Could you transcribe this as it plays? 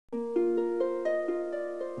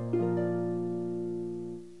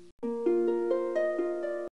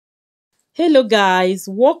Hello guys,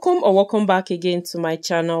 welcome back again to my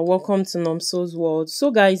channel. Welcome to NOMSO'S world. So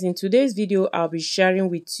guys, in today's video I'll be sharing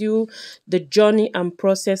with you the journey and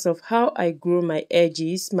process of how I grow my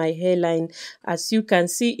edges, my hairline. As you can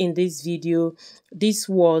see in this video, this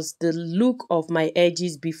was the look of my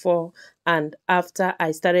edges before and after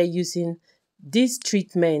I started using this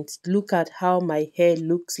treatment. Look at how my hair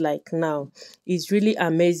looks like now. It's really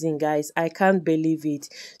amazing, guys. I can't believe it.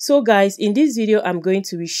 So guys, in this video I'm going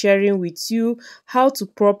to be sharing with you how to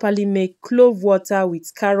properly make clove water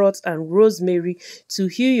with carrot and rosemary to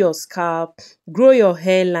heal your scalp, grow your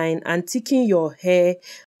hairline, and thicken your hair.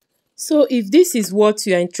 So if this is what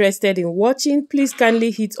you are interested in watching, please kindly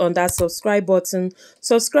hit on that subscribe button,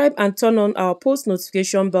 subscribe and turn on our post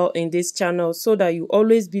notification bell in this channel so that you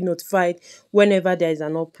always be notified whenever there is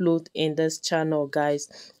an upload in this channel,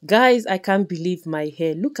 guys. Guys, I can't believe my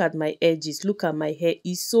hair. Look at my edges. Look at my hair.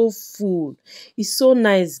 It's so full. It's so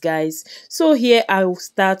nice, guys. So here I will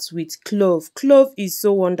start with clove. Clove is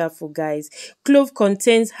so wonderful, guys. Clove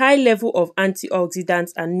contains high level of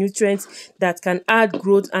antioxidants and nutrients that can add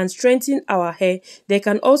growth and strengthen our hair. They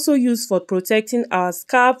can also use for protecting our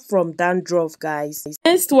scalp from dandruff, guys.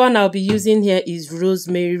 Next one I'll be using here is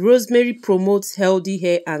rosemary. Rosemary promotes healthy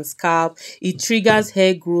hair and scalp. It triggers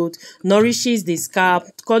hair growth, nourishes the scalp,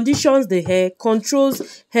 conditions the hair,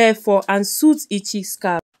 controls hair fall, and soothes itchy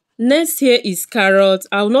scalp. Next here is carrot.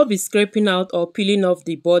 I will not be scraping out or peeling off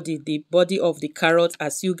the body of the carrot,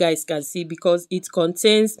 as you guys can see, because it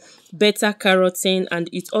contains beta carotene and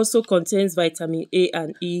it also contains vitamin A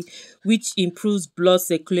and E, which improves blood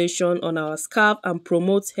circulation on our scalp and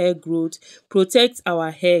promotes hair growth, protects our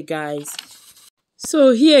hair, guys.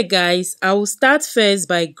 So here, guys, I will start first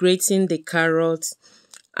by grating the carrot,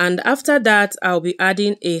 and after that I'll be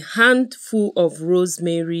adding a handful of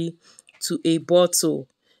rosemary to a bottle.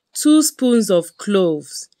 2 spoons of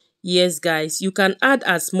cloves. Yes, guys, you can add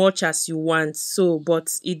as much as you want, but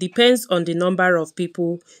it depends on the number of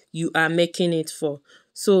people you are making it for.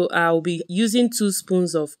 So I'll be using 2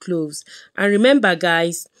 spoons of cloves. And remember,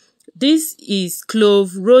 guys, this is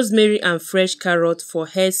clove, rosemary and fresh carrot for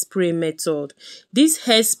hairspray method. This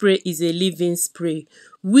hairspray is a leave-in spray,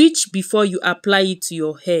 which before you apply it to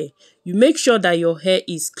your hair, you make sure that your hair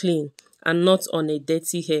is clean and not on a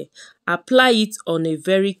dirty hair. Apply it on a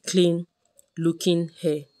very clean looking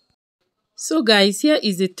hair. So guys, here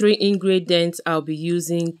is the 3 ingredients I'll be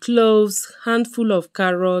using: cloves, handful of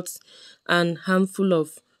carrots, and handful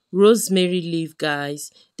of rosemary leaf,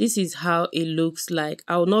 guys. This is how it looks like.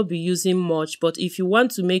 I will not be using much, but if you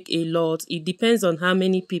want to make a lot, it depends on how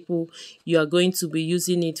many people you are going to be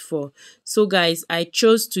using it for. So guys, I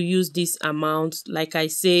chose to use this amount, like I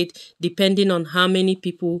said, depending on how many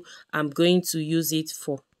people I'm going to use it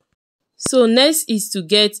for. So next is to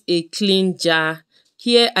get a clean jar.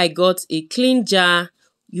 Here I got a clean jar.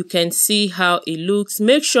 You can see how it looks.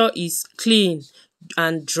 Make sure it's clean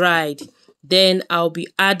and dried. Then I'll be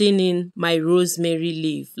adding in my rosemary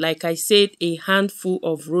leaf. Like I said, a handful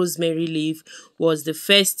of rosemary leaf was the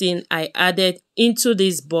first thing I added into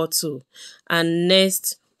this bottle. And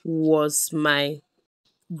next was my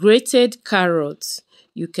grated carrots.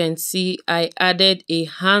 You can see I added a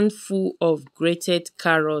handful of grated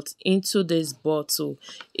carrot into this bottle.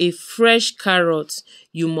 A fresh carrot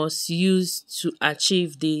you must use to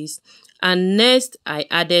achieve this. And next I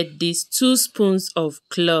added these 2 spoons of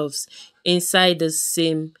cloves inside the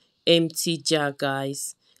same empty jar,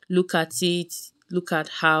 guys. Look at it. Look at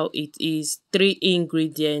how it is. 3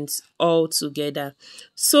 ingredients all together.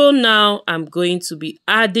 So now I'm going to be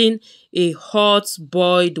adding a hot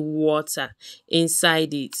boiled water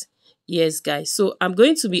inside it. Yes, guys. So I'm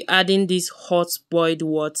going to be adding this hot boiled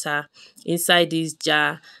water inside this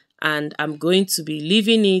jar, and I'm going to be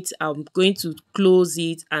leaving it. I'm going to close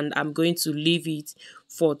it and I'm going to leave it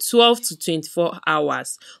for 12 to 24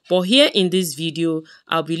 hours. But here in this video,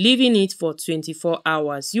 I'll be leaving it for 24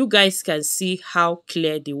 hours. You guys can see how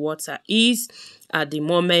clear the water is at the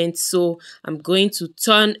moment. So I'm going to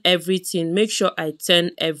turn everything. Make sure I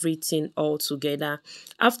turn everything all together.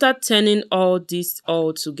 After turning all this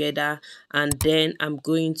all together, and then I'm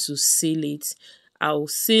going to seal it. I'll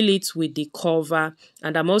seal it with the cover,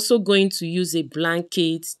 and I'm also going to use a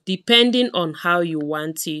blanket depending on how you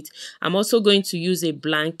want it. I'm also going to use a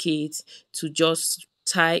blanket to just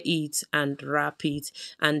tie it and wrap it,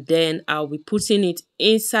 and then I'll be putting it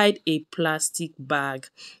inside a plastic bag.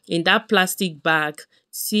 In that plastic bag,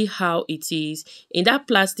 see how it is. In that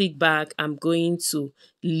plastic bag, I'm going to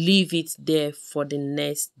leave it there for the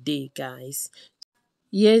next day, guys.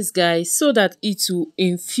 Yes, guys, so that it will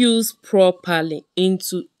infuse properly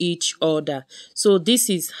into each other. So this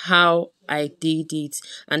is how I did it,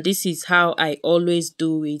 and this is how I always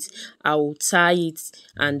do it. I will tie it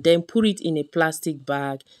and then put it in a plastic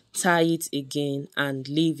bag, tie it again and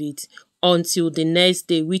leave it until the next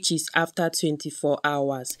day, which is after 24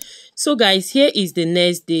 hours. So guys, here is the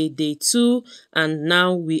next day, day 2, and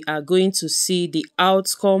now we are going to see the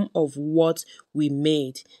outcome of what we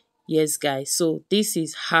made. Yes, guys, so this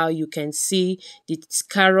is how you can see the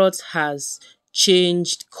carrot has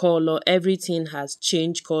changed color. Everything has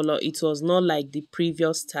changed color. It was not like the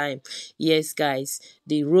previous time. Yes, guys,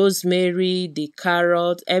 the rosemary, the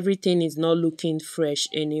carrot, everything is not looking fresh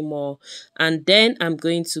anymore. And then I'm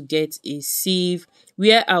going to get a sieve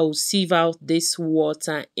where I'll sieve out this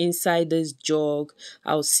water inside this jug.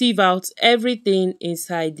 I'll sieve out everything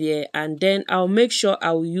inside there, and then I'll make sure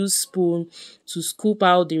I'll use spoon to scoop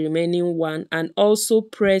out the remaining one, and also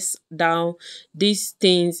press down these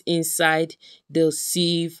things inside the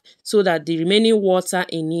sieve so that the remaining water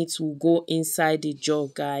in it will go inside the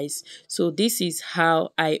jug, guys. So this is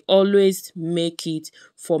how I always make it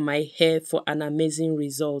for my hair for an amazing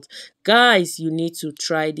result. Guys, you need to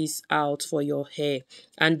try this out for your hair,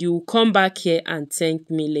 and you will come back here and thank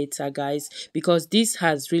me later, guys, because this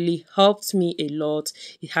has really helped me a lot.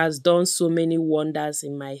 It has done so many wonders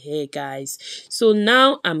in my hair, guys. So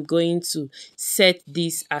now I'm going to set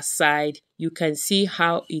this aside. You can see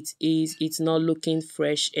how it is. It's not looking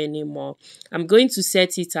fresh anymore. I'm going to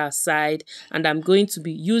set it aside, and I'm going to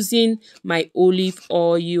be using my olive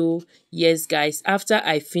oil. Yes, guys, after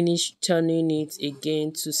I finish turning it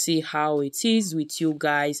again to see how it is with you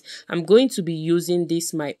guys, I'm going to be using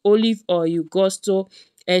this my olive oil, Gusto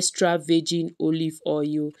extra virgin olive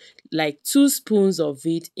oil, like 2 spoons of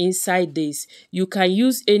it inside this. You can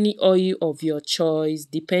use any oil of your choice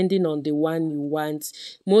depending on the one you want.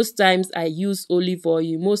 Most times I use olive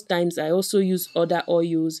oil. Most times I also use other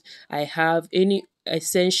oils. I have any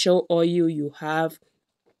essential oil you have,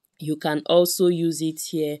 you can also use it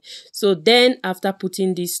here. So then after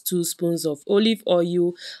putting these 2 spoons of olive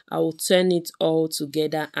oil, I will turn it all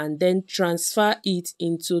together and then transfer it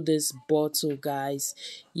into this bottle, guys.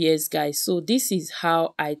 Yes, guys, so this is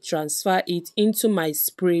how I transfer it into my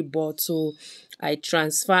spray bottle. I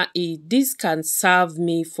transfer it. This can serve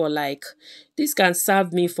me for like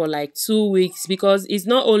 2 weeks, because it's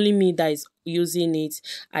not only me that is using it.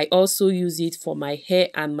 I also use it for my hair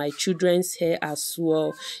and my children's hair as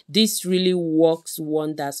well. This really works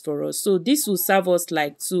wonders for us. So this will serve us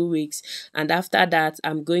like 2 weeks, and after that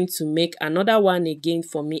I'm going to make another one again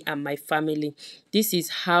for me and my family. This is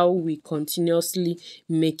how we continuously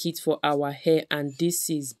make it for our hair, and this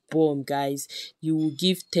is bomb, guys. You will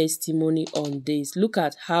give testimony on this. Look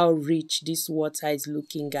at how rich this water is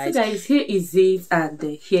looking, guys. So guys, here is it, and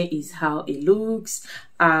here is how it looks.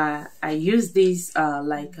 I use this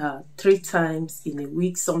like 3 times in a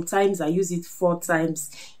week. Sometimes I use it 4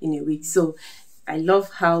 times in a week. So I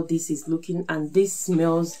love how this is looking, and this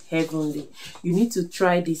smells heavenly. You need to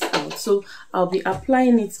try this out. So I'll be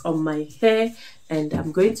applying it on my hair, and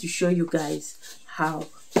I'm going to show you guys how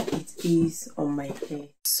it is on my hair.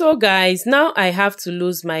 So guys, now I have to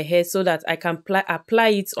lose my hair so that I can apply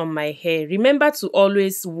it on my hair. Remember to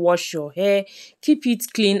always wash your hair, keep it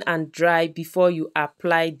clean and dry before you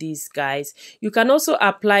apply this, guys. You can also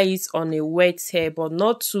apply it on a wet hair, but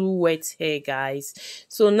not too wet hair, guys.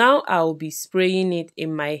 So now I'll be spraying it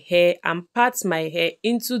in my hair and part my hair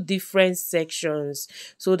into different sections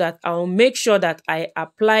so that I'll make sure that I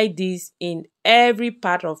apply this in every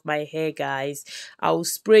part of my hair, guys. I will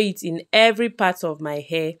spray it in every part of my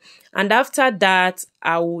hair, and after that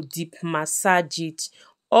I will deep massage it.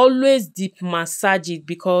 Always deep massage it,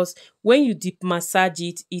 because when you deep massage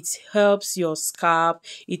it, it helps your scalp,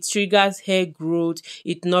 it triggers hair growth,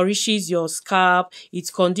 it nourishes your scalp, it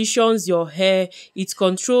conditions your hair, it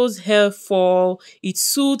controls hair fall, it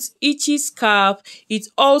soothes itchy scalp, it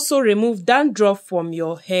also removes dandruff from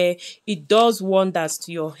your hair. It does wonders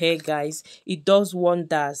to your hair, guys. It does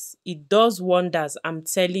wonders. It does wonders. I'm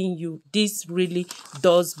telling you, this really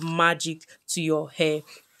does magic to your hair.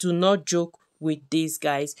 Do not joke with this,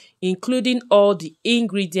 guys, including all the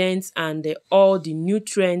ingredients and all the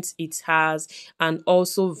nutrients it has, and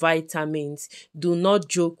also vitamins. Do not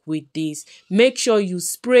joke with this. Make sure you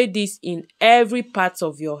spray this in every part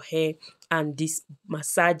of your hair, and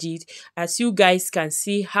massage it. As you guys can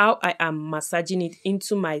see how I am massaging it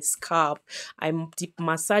into my scalp. I deep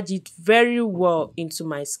massage it very well into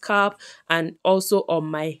my scalp and also on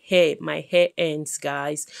my hair ends,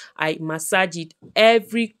 guys. I massage it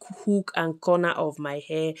every hook and corner of my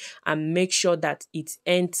hair and make sure that it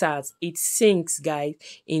enters, it sinks, guys,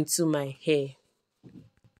 into my hair.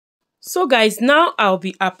 So guys, now I'll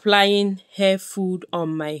be applying hair food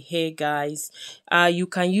on my hair, guys. You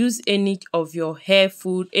can use any of your hair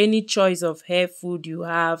food, any choice of hair food you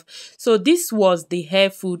have. So this was the hair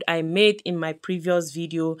food I made in my previous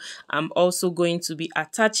video. I'm also going to be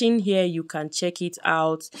attaching here. You can check it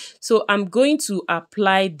out. So I'm going to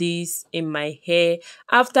apply this in my hair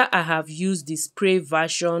after I have used the spray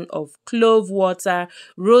version of clove water,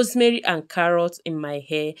 rosemary and carrot in my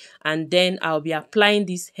hair, and then I'll be applying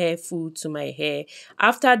this hair food to my hair.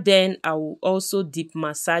 After then, I will also deep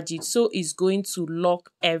massage it, so it's going to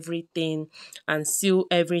lock everything and seal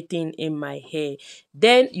everything in my hair.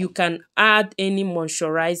 Then you can add any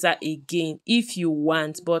moisturizer again if you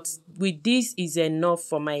want, but with this is enough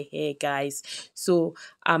for my hair, guys. So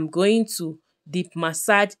I'm going to deep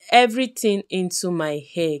massage everything into my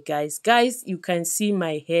hair, guys. You can see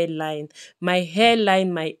my hairline,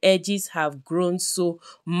 my edges have grown so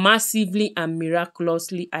massively and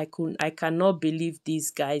miraculously. I cannot believe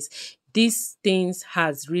this, guys. These things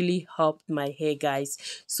has really helped my hair, guys.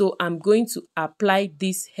 So I'm going to apply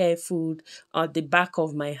this hair food on the back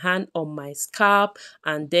of my hand, on my scalp,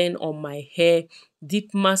 and then on my hair.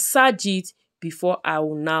 Deep massage it before I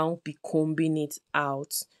will now be combing it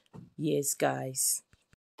out. Yes, guys.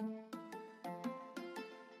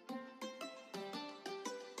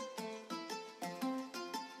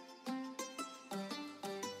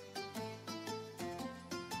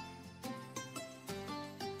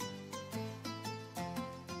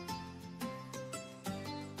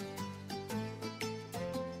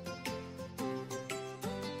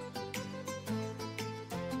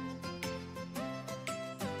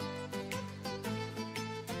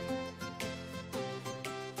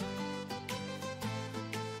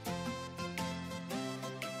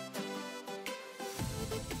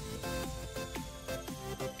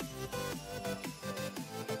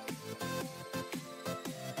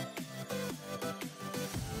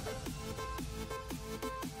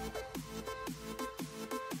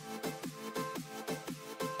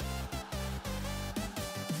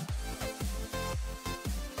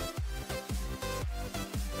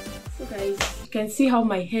 So guys, you can see how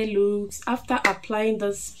my hair looks after applying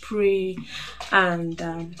the spray, and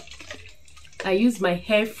I use my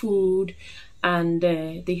hair food and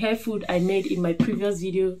the hair food I made in my previous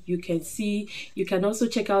video. You can see, you can also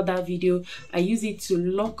check out that video. I use it to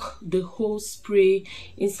lock the whole spray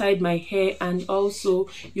inside my hair, and also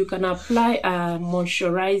you can apply a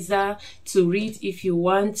moisturizer to it if you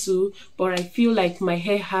want to, but I feel like my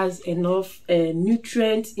hair has enough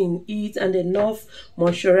nutrients in it and enough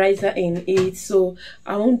moisturizer in it, so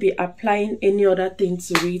I won't be applying any other thing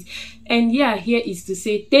to it. And yeah, here is to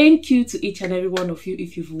say thank you to each and every one of you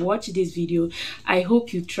if you've watched this video. I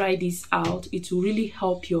hope you try this out. It will really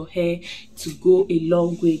help your hair to go a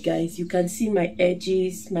long way, guys. You can see my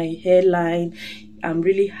edges, my hairline. I'm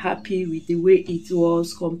really happy with the way it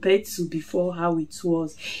was compared to before, how it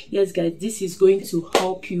was. Yes, guys, this is going to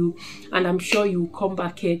help you, and I'm sure you'll come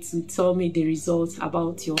back here to tell me the results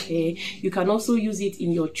about your hair. You can also use it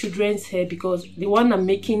in your children's hair, because the one I'm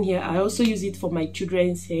making here, I also use it for my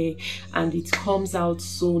children's hair, and it comes out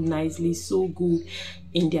so nicely, so good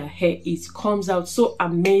in their hair. It comes out so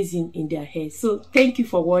amazing in their hair. So thank you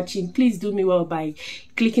for watching. Please do me well by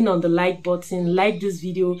clicking on the like button, like this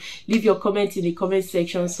video, leave your comment in the comment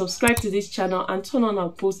section, subscribe to this channel, and turn on our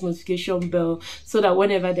post notification bell so that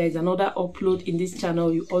whenever there is another upload in this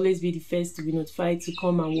channel, you always be the first to be notified to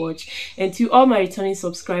come and watch. And to all my returning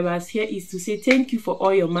subscribers, here is to say thank you for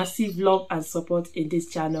all your massive love and support in this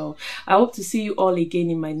channel. I hope to see you all again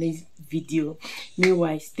in my next video.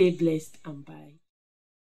 Meanwhile, stay blessed and bye.